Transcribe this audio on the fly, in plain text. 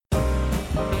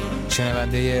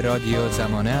شنونده رادیو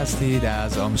زمانه هستید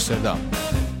از آمستردام.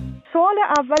 سوال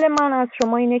اول من از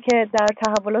شما اینه که در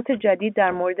تحولات جدید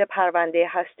در مورد پرونده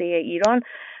هسته ایران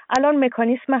الان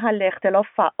مکانیسم حل اختلاف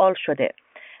فعال شده.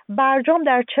 برجام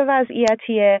در چه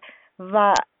وضعیتیه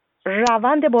و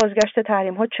روند بازگشت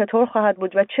تحریم ها چطور خواهد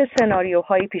بود و چه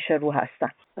سناریوهایی پیش رو هستن؟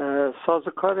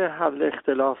 سازوکار حل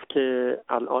اختلاف که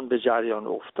الان به جریان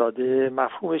افتاده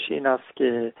مفهومش این است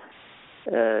که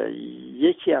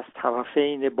یکی از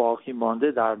طرفین باقی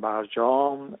مانده در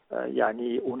برجام،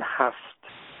 یعنی اون 7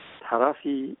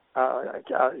 طرفی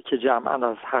که جمعاً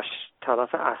از 8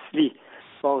 طرف اصلی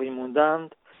باقی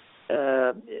موندند،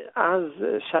 از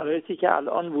شرایطی که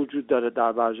الان وجود داره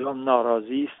در برجام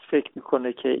ناراضی است. فکر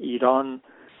میکنه که ایران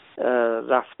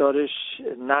رفتارش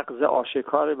نقض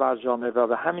آشکار برجامه و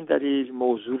به همین دلیل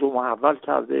موضوع رو محول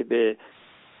کرده به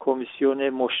کمیسیون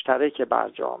مشترک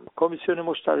برجام. کمیسیون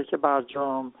مشترک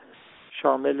برجام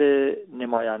شامل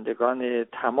نمایندگان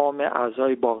تمام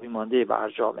اعضای باقی مانده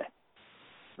برجامه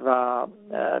و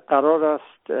قرار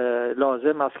است،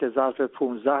 لازم است که ظرف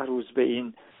 15 روز به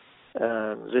این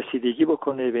رسیدگی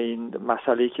بکنه، به این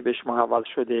مسئله‌ای که بهش محول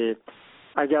شده.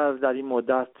 اگر در این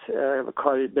مدت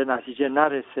کاری به نتیجه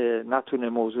نرسه، نتونه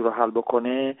موضوع رو حل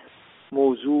بکنه،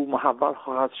 موضوع محول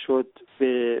خواهد شد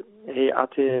به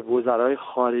هیئت وزرای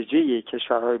خارجه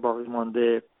کشورهای باقی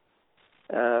مانده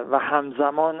و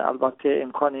همزمان البته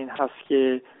امکان این هست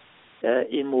که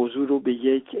این موضوع رو به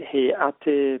یک هیئت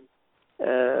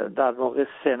در واقع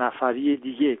 3 نفری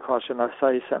دیگه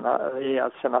کارشناسای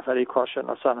از 3 نفری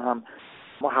کارشناسان هم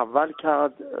محول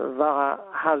کرد و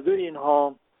هر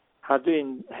دو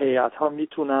این هیئت ها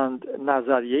میتونند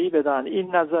نظریه‌ای بدن.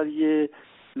 این نظریه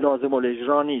لازم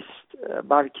الاجرا نیست،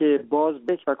 بلکه باز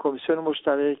بک و کمیسیون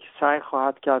مشترک سعی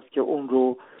خواهد کرد که اون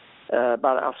رو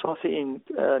بر اساس این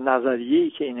نظریه‌ای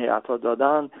که این هیئت ها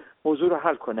دادن موضوع رو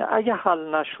حل کنه. اگه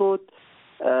حل نشد،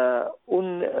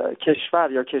 اون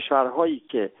کشور یا کشورهایی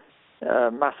که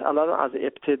مسئله رو از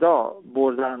ابتدا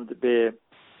بردند به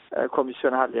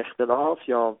کمیسیون حل اختلاف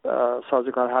یا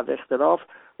سازوکار حل اختلاف،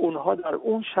 اونها در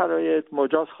اون شرایط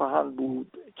مجاز خواهند بود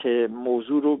که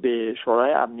موضوع رو به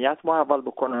شورای امنیت محول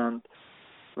بکنند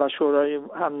و شورای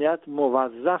امنیت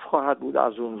موظف خواهد بود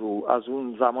از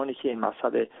اون زمانی که این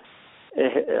مسئله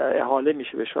احاله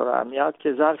میشه به شورای امنیت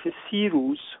که ظرف 30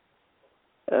 روز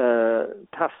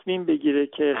تصمیم بگیره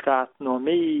که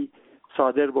قطعنامه‌ای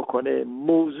صادر بکنه.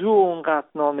 موضوع اون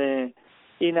قطعنامه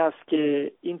این است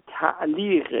که این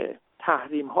تعلیق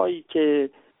تحریم هایی که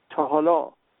تا حالا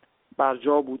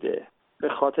برجا بوده به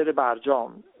خاطر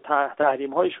برجام،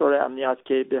 تحریم های شورای امنیت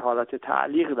که به حالت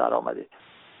تعلیق در آمده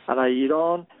علیه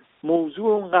ایران،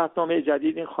 موضوع اون قطعنامه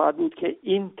جدید این خواهد بود که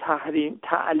این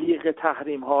تعلیق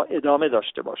تحریم ها ادامه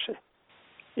داشته باشه،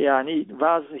 یعنی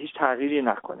وضع هیچ تغییری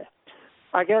نکنه.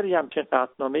 اگر همچین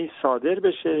قطعنامه‌ای صادر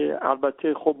بشه،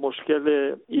 البته خب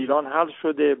مشکل ایران حل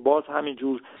شده، باز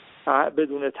همینجور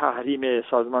بدون تحریم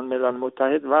سازمان ملل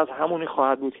متحد وضع همونی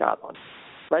خواهد بود که الان.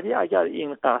 ولی اگر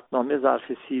این قطعنامه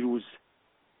ظرف 30 روز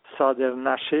صادر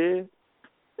نشه،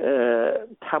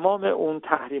 تمام اون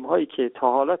تحریم هایی که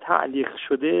تا حالا تعلیق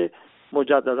شده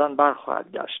مجددا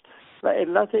برخواهد گشت و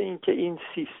علت این که این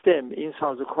سیستم، این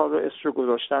سازوکار رو اسم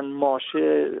گذاشتن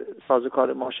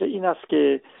سازوکار ماشه، این است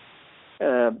که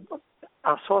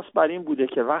اساس بر این بوده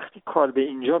که وقتی کار به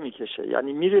اینجا میکشه،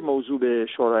 یعنی میره موضوع به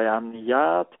شورای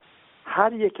امنیت،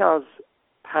 هر یک از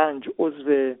 5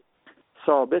 عضو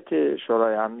ثابت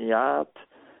شورای امنیت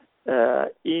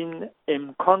این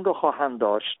امکان رو خواهند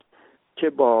داشت که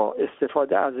با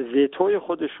استفاده از وتوی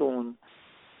خودشون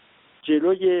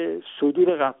جلوی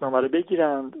صدور قطعنامه رو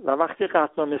بگیرند و وقتی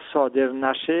قطعنامه صادر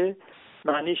نشه،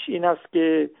 معنیش این است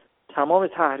که تمام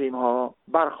تحریم ها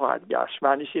برخواهد گشت.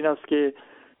 معنیش این است که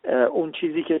اون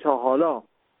چیزی که تا حالا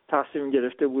تصمیم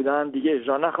گرفته بودن دیگه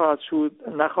اجرا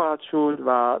نخواهد شد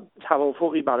و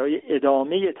توافقی برای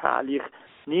ادامه تعلیق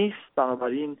نیست،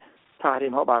 بنابراین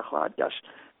تحریم ها برخواهد گشت.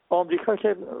 آمریکا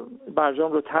که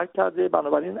برجام رو ترک کرده،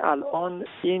 بنابراین الان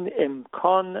این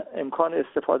امکان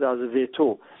استفاده از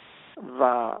وتو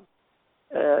و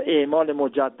اعمال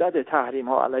مجدد تحریم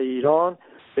ها علیه ایران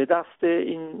به دست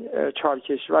این 4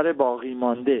 کشور باقی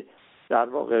مانده، در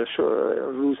واقع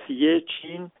روسیه،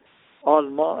 چین،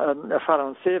 آلمان،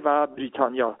 فرانسه و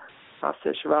بریتانیا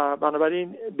هستش و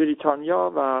بنابراین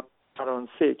بریتانیا و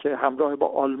فرانسه که همراه با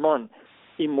آلمان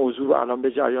این موضوع رو الان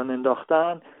به جریان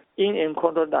انداختن، این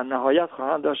امکان رو در نهایت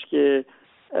خواهند داشت که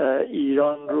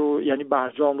ایران رو، یعنی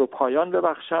برجام رو پایان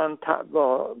ببخشند،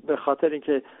 به خاطر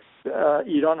اینکه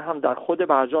ایران هم در خود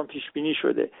برجام پیش بینی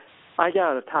شده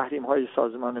اگر تحریم های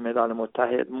سازمان ملل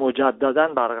متحد مجددا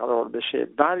برقرار بشه،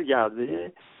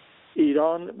 برگرده،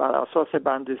 ایران بر اساس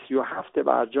بند 37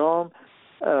 برجام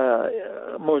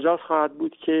مجاز خواهد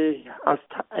بود که از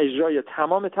اجرای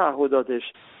تمام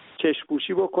تعهداتش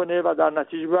چشم‌پوشی بکنه و در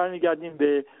نتیجه برمیگردیم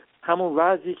به همون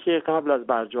وضعی که قبل از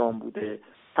برجام بوده،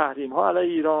 تحریم‌ها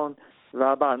علیه ایران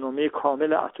و برنامه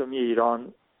کامل اتمی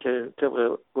ایران که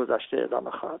طبق گذشته ادامه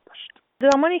خواهد داشت.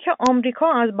 زمانی که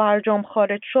آمریکا از برجام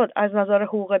خارج شد از نظر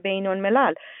حقوق بین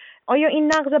الملل، آیا این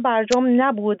نقض برجام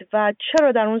نبود و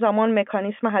چرا در اون زمان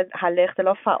مکانیسم حل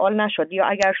اختلاف فعال نشد یا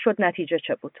اگر شد نتیجه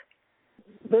چه بود؟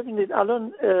 ببینید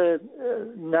الان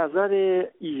نظر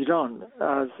ایران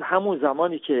از همون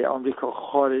زمانی که آمریکا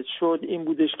خارج شد این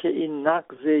بودش که این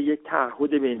نقض یک تعهد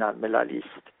بین المللی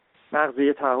است، نقض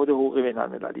یک تعهد حقوق بین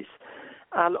المللی است.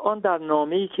 الان در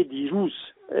نامه‌ای که دیروز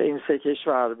این سه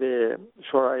کشور به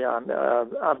شورای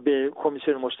به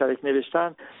کمیسیون مشترک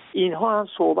نوشتن، اینها هم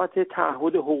صحبت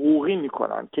تعهد حقوقی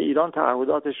میکنن که ایران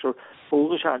تعهداتش رو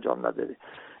حقوقش انجام نداده.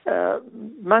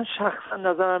 من شخصا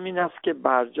نظرم این است که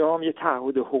برجام یه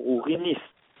تعهد حقوقی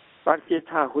نیست بلکه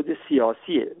تعهد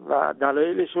سیاسیه و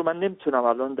دلایلش رو من نمیتونم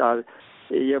الان در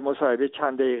یه مصاحبه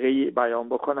چند دقیقه‌ای بیان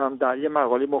بکنم. در یه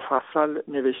مقاله مفصل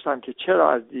نوشتم که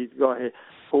چرا از دیدگاه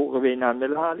حقوق بین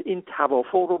الملل این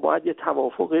توافق رو باید یه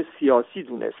توافق سیاسی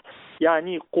دونست،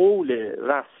 یعنی قول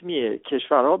رسمی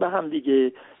کشورها به هم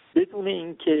دیگه بدون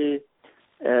اینکه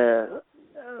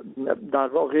در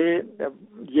واقع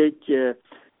یک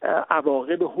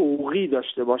عواقب حقوقی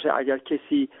داشته باشه اگر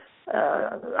کسی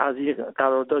از این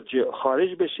قرارداد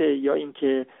خارج بشه یا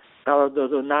اینکه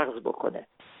قرارداد رو نقض بکنه.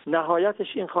 نهایتش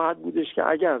این خواهد بودش که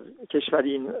اگر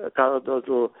کشوری این قرارداد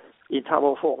رو، این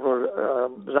توافق رو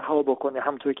رها بکنه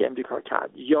همونطور که امریکا کرد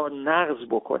یا نقض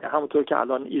بکنه همونطور که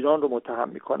الان ایران رو متهم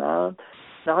میکنن،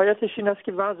 نهایتش این است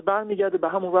که وضع برمیگرده به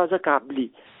همون وضع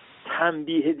قبلی.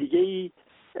 تنبیه دیگه‌ای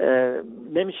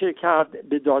نمیشه کرد،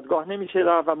 به دادگاه نمیشه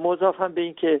رفت و مضافاً به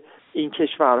این که این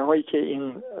کشورهایی که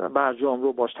این برجام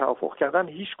رو باش توافق کردن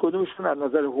هیچ کدومشون از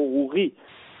نظر حقوقی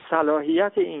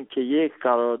صلاحیت این که یک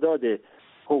قرارداد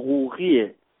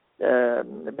حقوقی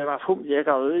به مفهوم یک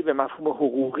قراردادی به مفهوم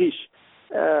حقوقیش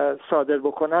صادر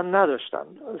بکنن نداشتن.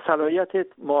 صلاحیت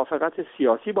موافقت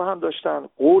سیاسی با هم داشتن،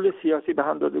 قول سیاسی به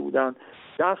هم داده بودن،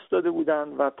 دست داده بودن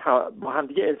و با هم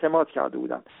دیگه اعتماد کرده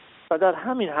بودن و در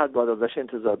همین حد باید ازش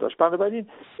انتظار داشت. بنابراین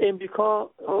امریکا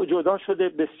جدا شده،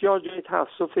 بسیار جای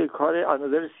تأسف کار از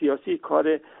نظر سیاسی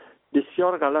کار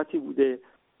بسیار غلطی بوده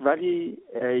ولی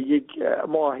یک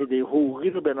معاهده حقوقی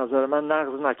رو به نظر من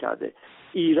نقض نکرده.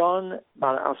 ایران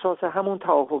بر اساس همون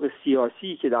توافق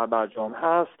سیاسی که در برجام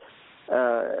هست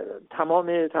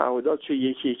تمام تعهداتش رو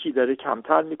یکی یکی داره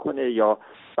کمتر میکنه یا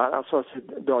بر اساس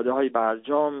داده های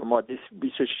برجام ماده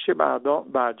 26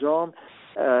 برجام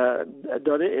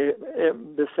داره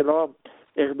به اصطلاح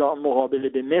اقدام مقابله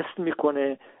به مثل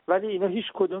میکنه، ولی اینا هیچ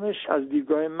کدومش از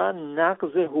دیدگاه من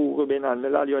نقض حقوق بین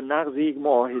الملل یا نقض یک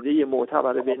معاهده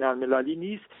معتبر بین المللی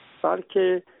نیست،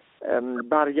 بلکه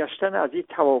برگشتن از یک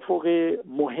توافق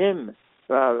مهم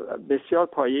و بسیار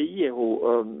پایه‌ای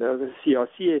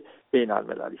سیاسی بین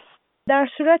المللی است. در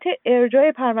صورت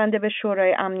ارجاع پرونده به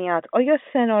شورای امنیت آیا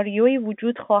سناریویی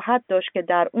وجود خواهد داشت که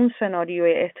در اون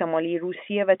سناریوی احتمالی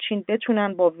روسیه و چین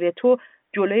بتونن با وتو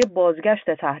جلوی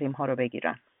بازگشت تحریم ها رو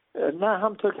بگیرن؟ نه،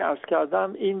 همطور که عرض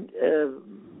کردم این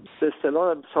به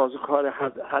اصطلاح سازوکار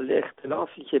حل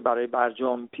اختلافی که برای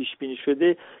برجام پیش بینی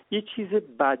شده یه چیز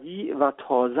بدیع و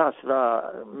تازه است و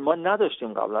ما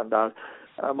نداشتیم قبلا در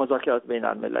مذاکرات بین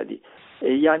المللی.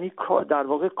 یعنی در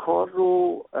واقع کار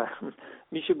رو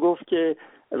میشه گفت که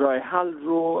راه حل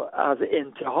رو از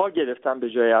انتها گرفتن به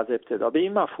جای از ابتدا، به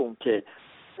این مفهوم که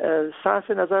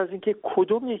صرف نظر از اینکه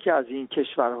کدوم یکی از این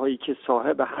کشورهایی که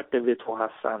صاحب حق وتو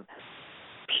هستن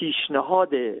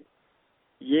پیشنهاد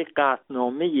یک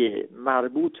قطعنامه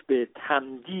مربوط به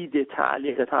تمدید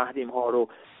تعلیق تحریم ها رو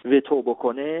وتو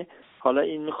بکنه، حالا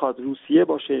این میخواد روسیه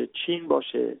باشه، چین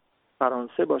باشه،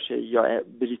 فرانسه باشه یا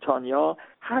بریتانیا،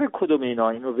 هر کدوم اینا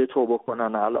اینو وتو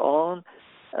بکنن الان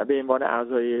به عنوان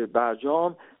اعضای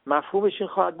برجام، مفهومش این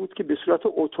خواهد بود که به صورت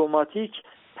اتوماتیک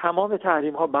تمام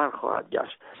تحریم ها برخواهد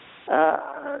گشت.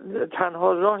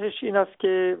 تنها راهش این است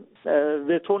که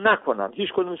وتو نکنند،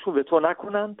 هیچ کدومشون وتو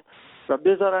نکنند و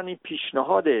بذارن این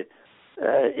پیشنهاد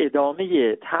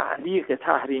ادامه تعلیق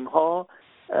تحریم ها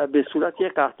به صورت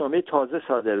یک قطعنامه تازه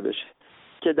صادر بشه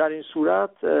که در این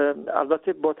صورت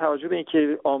البته با توجه به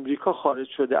اینکه آمریکا خارج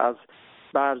شده از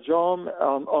برجام،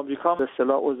 آمریکا به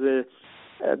اصطلاح عضو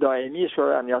دائمی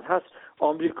شورای امنیت هست،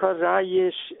 آمریکا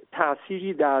رأیش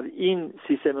تأثیری در این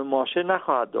سیستم ماشه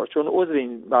نخواهد داشت چون عضو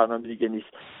این برنامه دیگه نیست،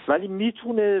 ولی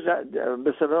میتونه به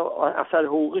اصطلاح اثر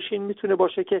حقوقش این میتونه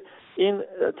باشه که این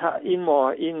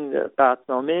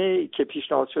قطعنامه که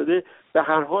پیشنهاد شده به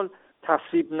هر حال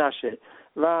تصویب نشه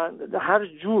و هر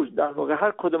جور در واقع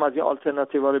هر کدوم از این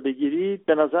آلترناتیوها رو بگیرید،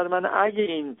 به نظر من اگه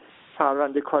این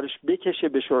پرونده کارش بکشه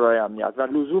به شورای امنیت و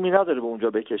لزومی نداره به اونجا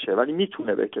بکشه ولی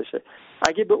میتونه بکشه،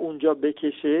 اگه به اونجا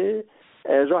بکشه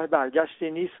راه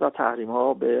برگشتی نیست و تحریم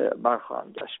ها به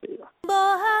برخواهند گشت به ایران.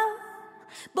 با هم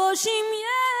باشیم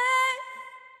یک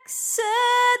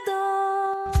صدا.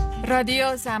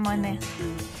 رادیو زمانه.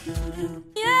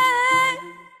 یک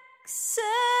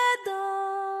صدا.